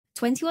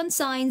21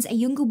 signs a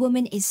younger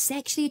woman is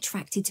sexually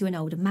attracted to an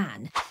older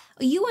man.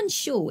 Are you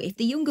unsure if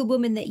the younger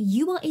woman that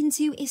you are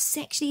into is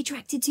sexually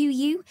attracted to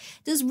you?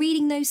 Does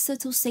reading those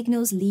subtle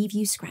signals leave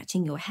you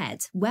scratching your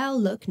head?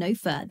 Well, look no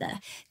further.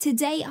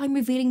 Today, I'm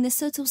revealing the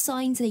subtle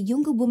signs that a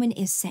younger woman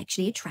is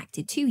sexually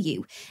attracted to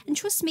you. And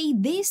trust me,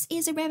 this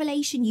is a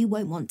revelation you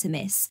won't want to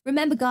miss.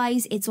 Remember,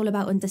 guys, it's all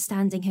about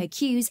understanding her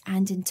cues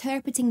and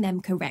interpreting them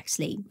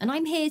correctly. And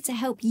I'm here to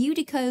help you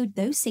decode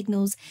those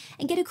signals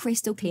and get a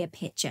crystal clear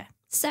picture.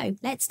 So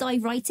let's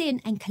dive right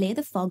in and clear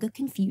the fog of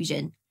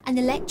confusion. An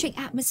electric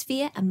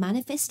atmosphere, a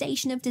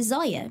manifestation of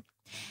desire.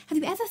 Have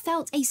you ever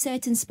felt a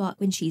certain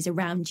spark when she's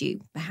around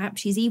you?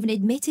 Perhaps she's even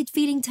admitted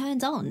feeling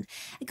turned on.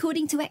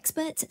 According to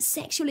experts,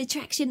 sexual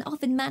attraction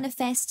often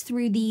manifests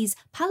through these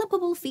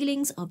palpable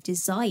feelings of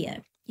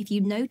desire. If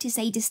you notice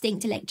a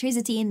distinct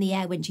electricity in the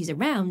air when she's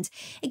around,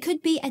 it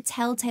could be a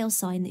telltale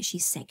sign that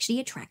she's sexually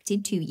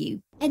attracted to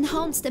you.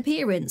 Enhanced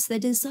appearance, the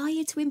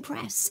desire to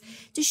impress.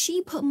 Does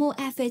she put more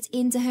effort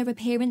into her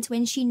appearance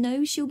when she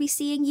knows she'll be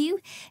seeing you?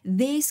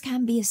 This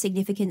can be a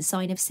significant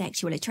sign of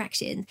sexual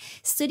attraction.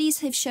 Studies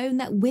have shown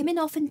that women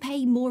often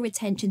pay more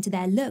attention to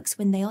their looks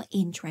when they are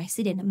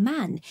interested in a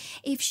man.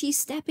 If she's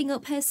stepping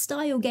up her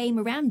style game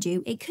around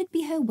you, it could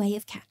be her way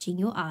of catching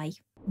your eye.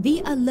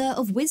 The allure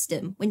of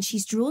wisdom, when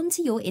she's drawn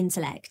to your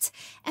intellect.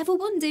 Ever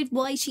wondered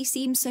why she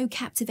seems so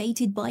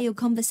captivated by your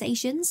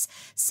conversations?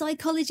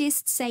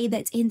 Psychologists say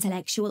that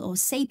intellectual or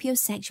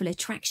sapiosexual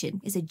attraction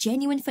is a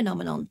genuine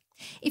phenomenon.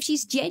 If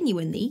she's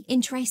genuinely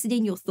interested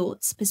in your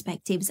thoughts,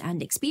 perspectives,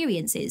 and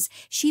experiences,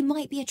 she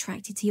might be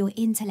attracted to your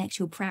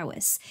intellectual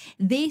prowess.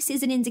 This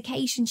is an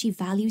indication she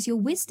values your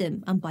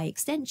wisdom and, by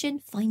extension,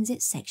 finds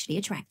it sexually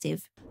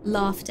attractive.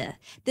 Laughter,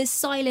 the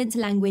silent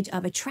language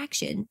of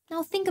attraction.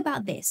 Now think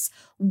about this.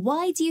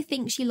 Why do you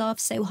think she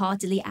laughs so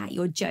heartily at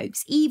your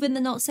jokes, even the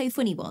not so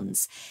funny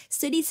ones?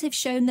 Studies have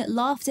shown that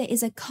laughter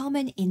is a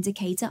common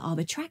indicator of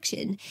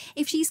attraction.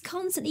 If she's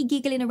constantly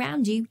giggling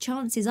around you,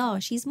 chances are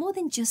she's more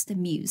than just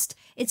amused.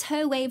 It's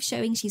her way of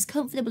showing she's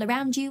comfortable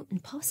around you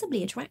and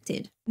possibly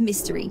attracted.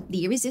 Mystery,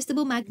 the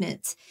irresistible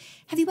magnet.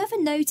 Have you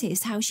ever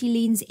noticed how she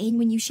leans in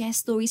when you share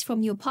stories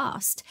from your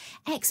past?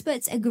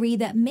 Experts agree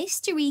that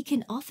mystery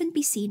can often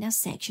be seen as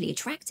sexually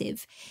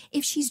attractive.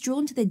 If she's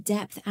drawn to the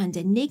depth and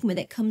enigma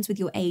that comes with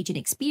your age and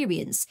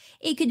experience,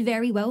 it could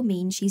very well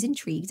mean she's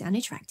intrigued and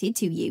attracted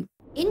to you.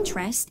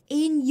 Interest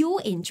in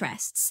your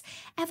interests.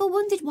 Ever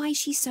wondered why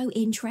she's so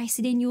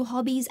interested in your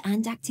hobbies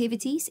and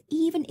activities,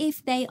 even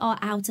if they are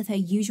out of her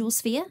usual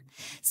sphere?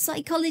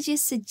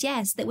 Psychologists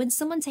suggest that when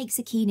someone takes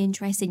a keen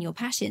interest in your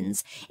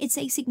passions, it's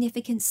a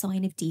significant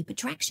sign of deep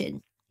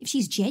attraction. If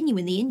she's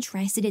genuinely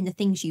interested in the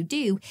things you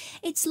do,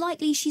 it's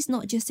likely she's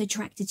not just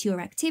attracted to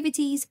your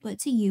activities, but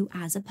to you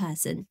as a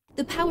person.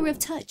 The power of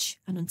touch,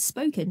 an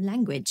unspoken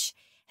language.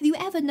 Have you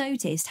ever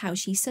noticed how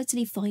she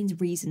subtly finds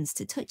reasons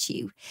to touch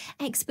you?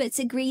 Experts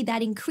agree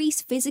that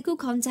increased physical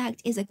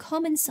contact is a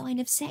common sign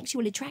of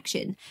sexual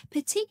attraction,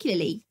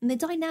 particularly in the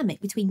dynamic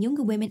between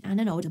younger women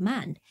and an older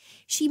man.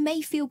 She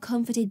may feel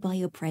comforted by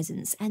your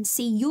presence and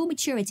see your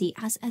maturity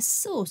as a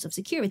source of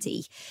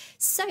security.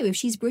 So if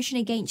she's brushing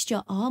against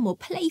your arm or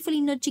playfully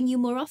nudging you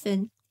more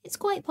often, it's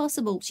quite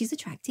possible she's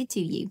attracted to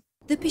you.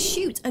 The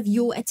pursuit of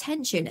your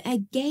attention, a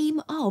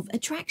game of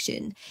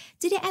attraction.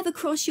 Did it ever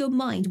cross your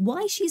mind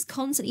why she's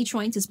constantly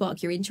trying to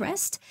spark your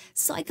interest?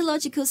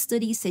 Psychological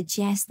studies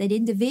suggest that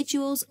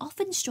individuals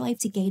often strive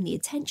to gain the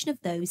attention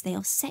of those they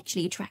are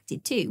sexually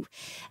attracted to.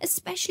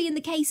 Especially in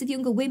the case of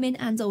younger women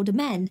and older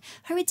men,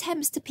 her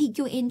attempts to pique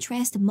your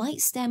interest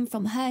might stem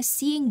from her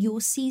seeing your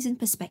seasoned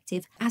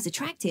perspective as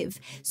attractive.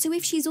 So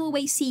if she's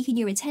always seeking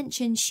your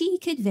attention, she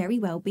could very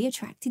well be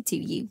attracted to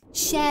you.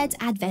 Shared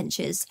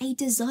adventures, a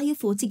desire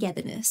for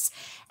togetherness.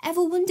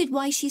 Ever wondered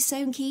why she's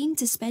so keen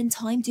to spend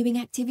time doing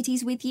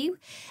activities with you?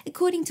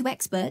 According to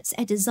experts,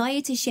 a desire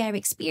to share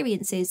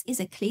experiences is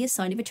a clear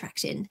sign of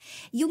attraction.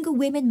 Younger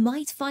women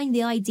might find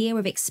the idea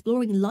of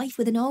exploring life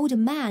with an older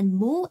man,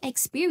 more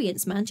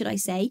experienced man should I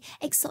say,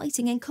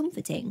 exciting and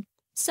comforting.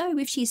 So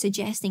if she's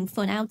suggesting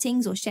fun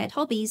outings or shared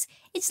hobbies,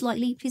 it's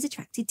likely she's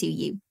attracted to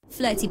you.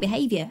 Flirty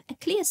behaviour, a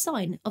clear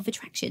sign of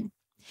attraction.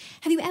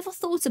 Have you ever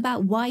thought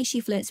about why she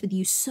flirts with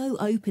you so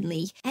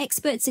openly?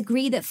 Experts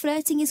agree that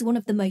flirting is one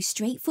of the most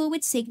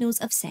straightforward signals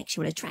of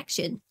sexual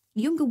attraction.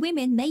 Younger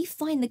women may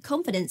find the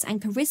confidence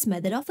and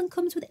charisma that often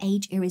comes with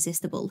age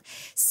irresistible.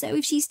 So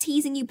if she's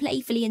teasing you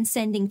playfully and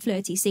sending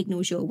flirty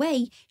signals your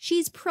way,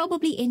 she's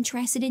probably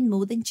interested in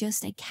more than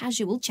just a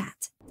casual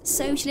chat.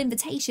 Social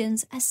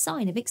invitations, a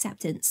sign of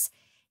acceptance.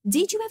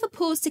 Did you ever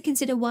pause to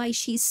consider why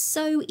she's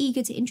so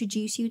eager to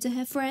introduce you to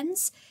her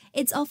friends?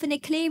 It's often a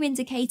clear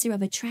indicator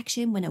of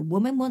attraction when a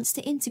woman wants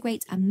to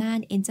integrate a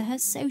man into her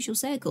social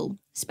circle,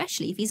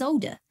 especially if he's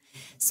older.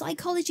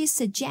 Psychologists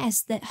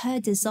suggest that her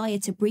desire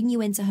to bring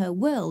you into her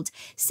world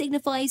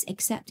signifies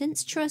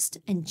acceptance, trust,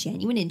 and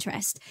genuine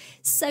interest.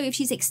 So if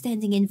she's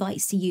extending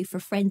invites to you for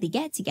friendly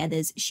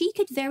get-togethers, she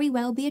could very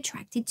well be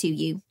attracted to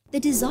you. The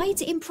desire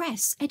to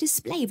impress, a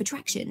display of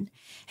attraction.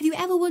 Have you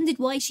ever wondered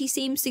why she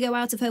seems to go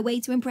out of her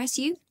way to impress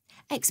you?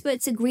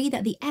 Experts agree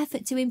that the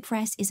effort to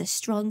impress is a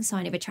strong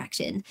sign of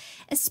attraction,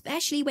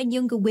 especially when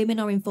younger women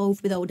are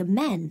involved with older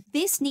men.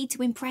 This need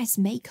to impress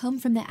may come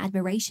from their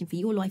admiration for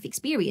your life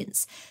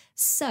experience.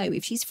 So,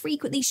 if she's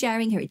frequently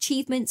sharing her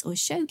achievements or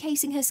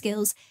showcasing her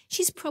skills,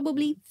 she's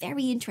probably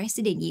very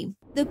interested in you.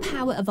 The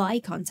power of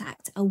eye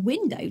contact, a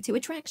window to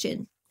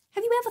attraction.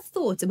 Have you ever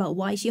thought about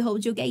why she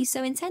holds your gaze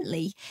so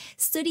intently?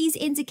 Studies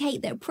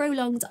indicate that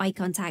prolonged eye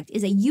contact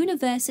is a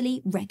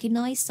universally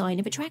recognized sign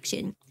of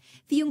attraction.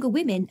 For younger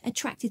women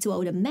attracted to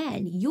older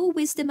men, your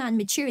wisdom and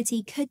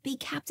maturity could be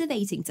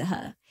captivating to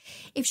her.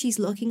 If she's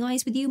locking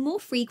eyes with you more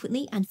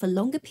frequently and for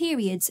longer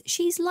periods,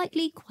 she's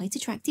likely quite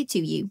attracted to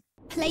you.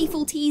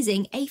 Playful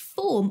teasing, a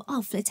form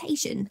of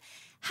flirtation.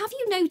 Have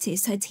you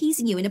noticed her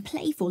teasing you in a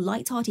playful,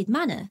 light-hearted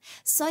manner?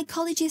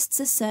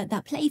 Psychologists assert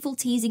that playful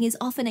teasing is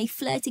often a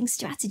flirting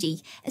strategy,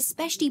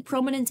 especially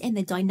prominent in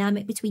the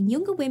dynamic between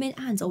younger women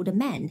and older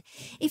men.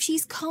 If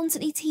she's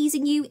constantly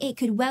teasing you, it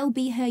could well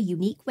be her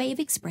unique way of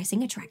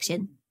expressing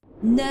attraction.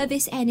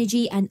 Nervous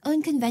energy, an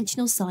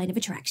unconventional sign of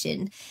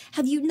attraction.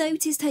 Have you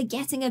noticed her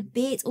getting a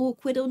bit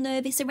awkward or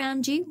nervous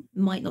around you?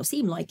 Might not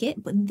seem like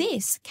it, but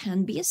this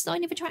can be a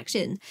sign of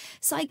attraction.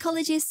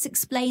 Psychologists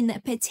explain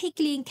that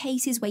particularly in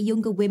cases where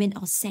younger women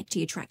are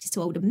sexually attracted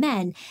to older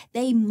men,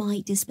 they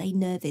might display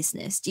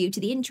nervousness due to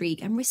the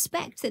intrigue and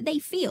respect that they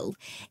feel.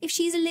 If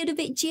she's a little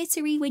bit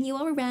jittery when you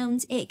are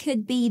around, it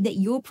could be that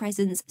your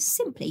presence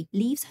simply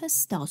leaves her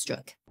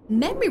starstruck.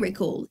 Memory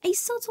recall, a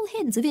subtle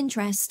hint of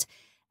interest.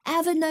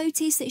 Ever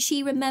notice that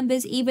she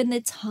remembers even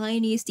the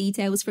tiniest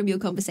details from your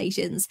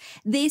conversations?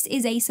 This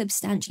is a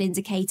substantial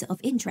indicator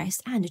of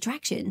interest and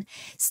attraction.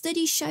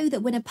 Studies show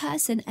that when a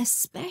person,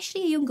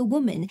 especially a younger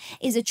woman,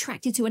 is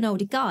attracted to an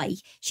older guy,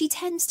 she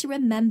tends to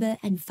remember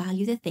and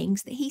value the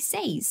things that he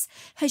says.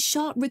 Her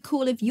sharp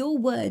recall of your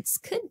words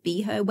could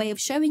be her way of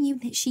showing you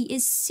that she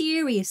is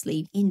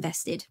seriously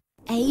invested.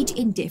 Age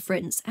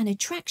indifference and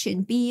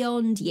attraction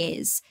beyond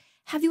years.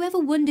 Have you ever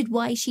wondered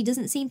why she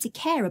doesn't seem to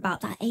care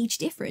about that age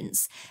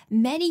difference?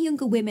 Many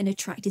younger women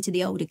attracted to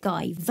the older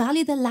guy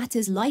value the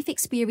latter's life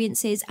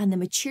experiences and the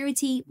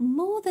maturity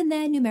more than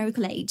their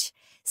numerical age.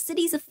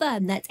 Studies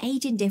affirm that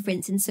age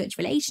indifference in such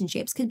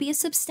relationships could be a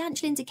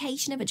substantial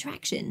indication of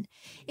attraction.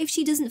 If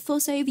she doesn't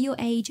fuss over your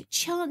age,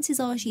 chances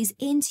are she's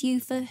into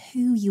you for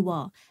who you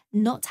are,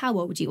 not how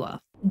old you are.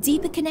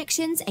 Deeper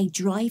connections, a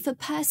drive for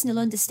personal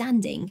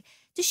understanding.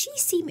 Does she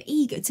seem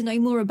eager to know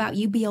more about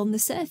you beyond the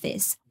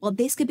surface? Well,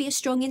 this could be a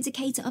strong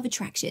indicator of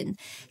attraction.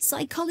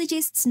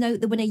 Psychologists note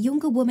that when a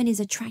younger woman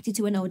is attracted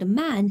to an older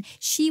man,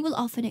 she will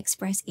often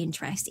express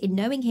interest in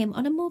knowing him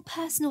on a more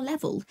personal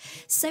level.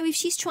 So if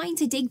she's trying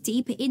to dig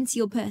deeper into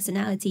your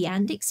personality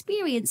and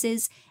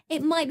experiences,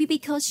 it might be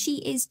because she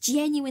is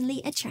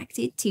genuinely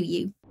attracted to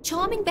you.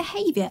 Charming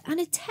behaviour and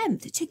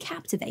attempt to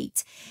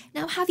captivate.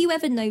 Now, have you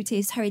ever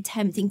noticed her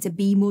attempting to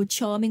be more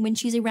charming when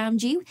she's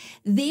around you?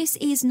 This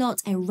is not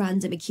a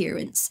random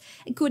occurrence.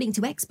 According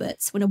to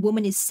experts, when a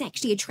woman is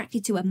sexually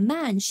attracted to a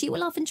man, she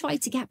will often try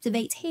to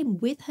captivate him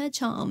with her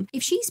charm.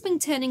 If she's been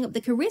turning up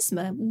the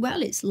charisma,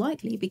 well, it's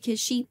likely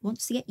because she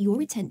wants to get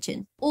your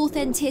attention.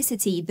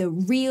 Authenticity, the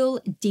real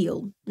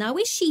deal. Now,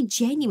 is she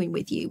genuine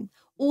with you?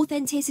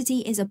 Authenticity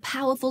is a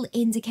powerful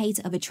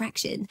indicator of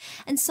attraction,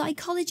 and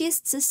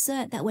psychologists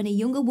assert that when a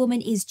younger woman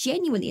is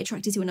genuinely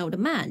attracted to an older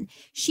man,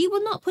 she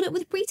will not put up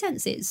with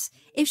pretenses.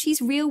 If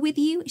she's real with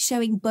you,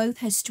 showing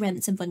both her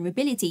strengths and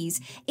vulnerabilities,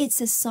 it's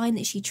a sign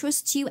that she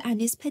trusts you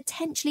and is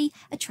potentially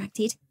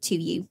attracted to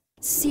you.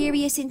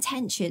 Serious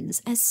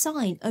intentions, a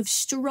sign of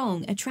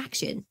strong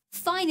attraction.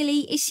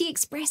 Finally, is she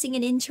expressing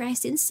an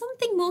interest in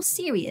something more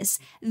serious?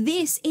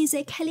 This is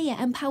a clear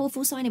and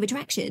powerful sign of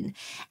attraction.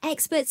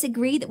 Experts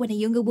agree that when a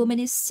younger woman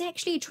is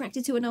sexually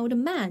attracted to an older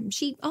man,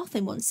 she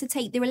often wants to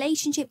take the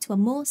relationship to a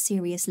more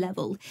serious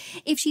level.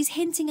 If she's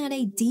hinting at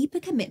a deeper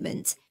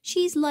commitment,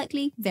 she's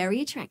likely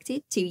very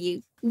attracted to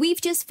you.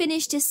 We've just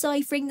finished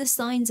deciphering the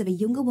signs of a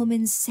younger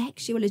woman's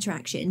sexual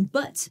attraction,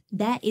 but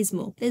there is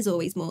more. There's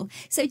always more.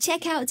 So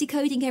check out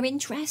Decoding Her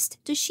Interest.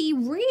 Does she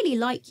really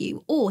like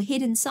you? Or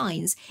Hidden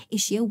Signs. Is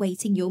she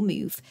awaiting your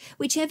move?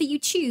 Whichever you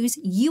choose,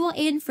 you are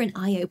in for an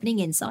eye-opening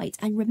insight.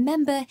 And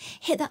remember,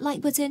 hit that like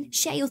button,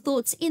 share your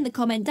thoughts in the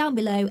comment down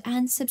below,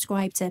 and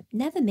subscribe to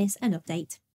never miss an update.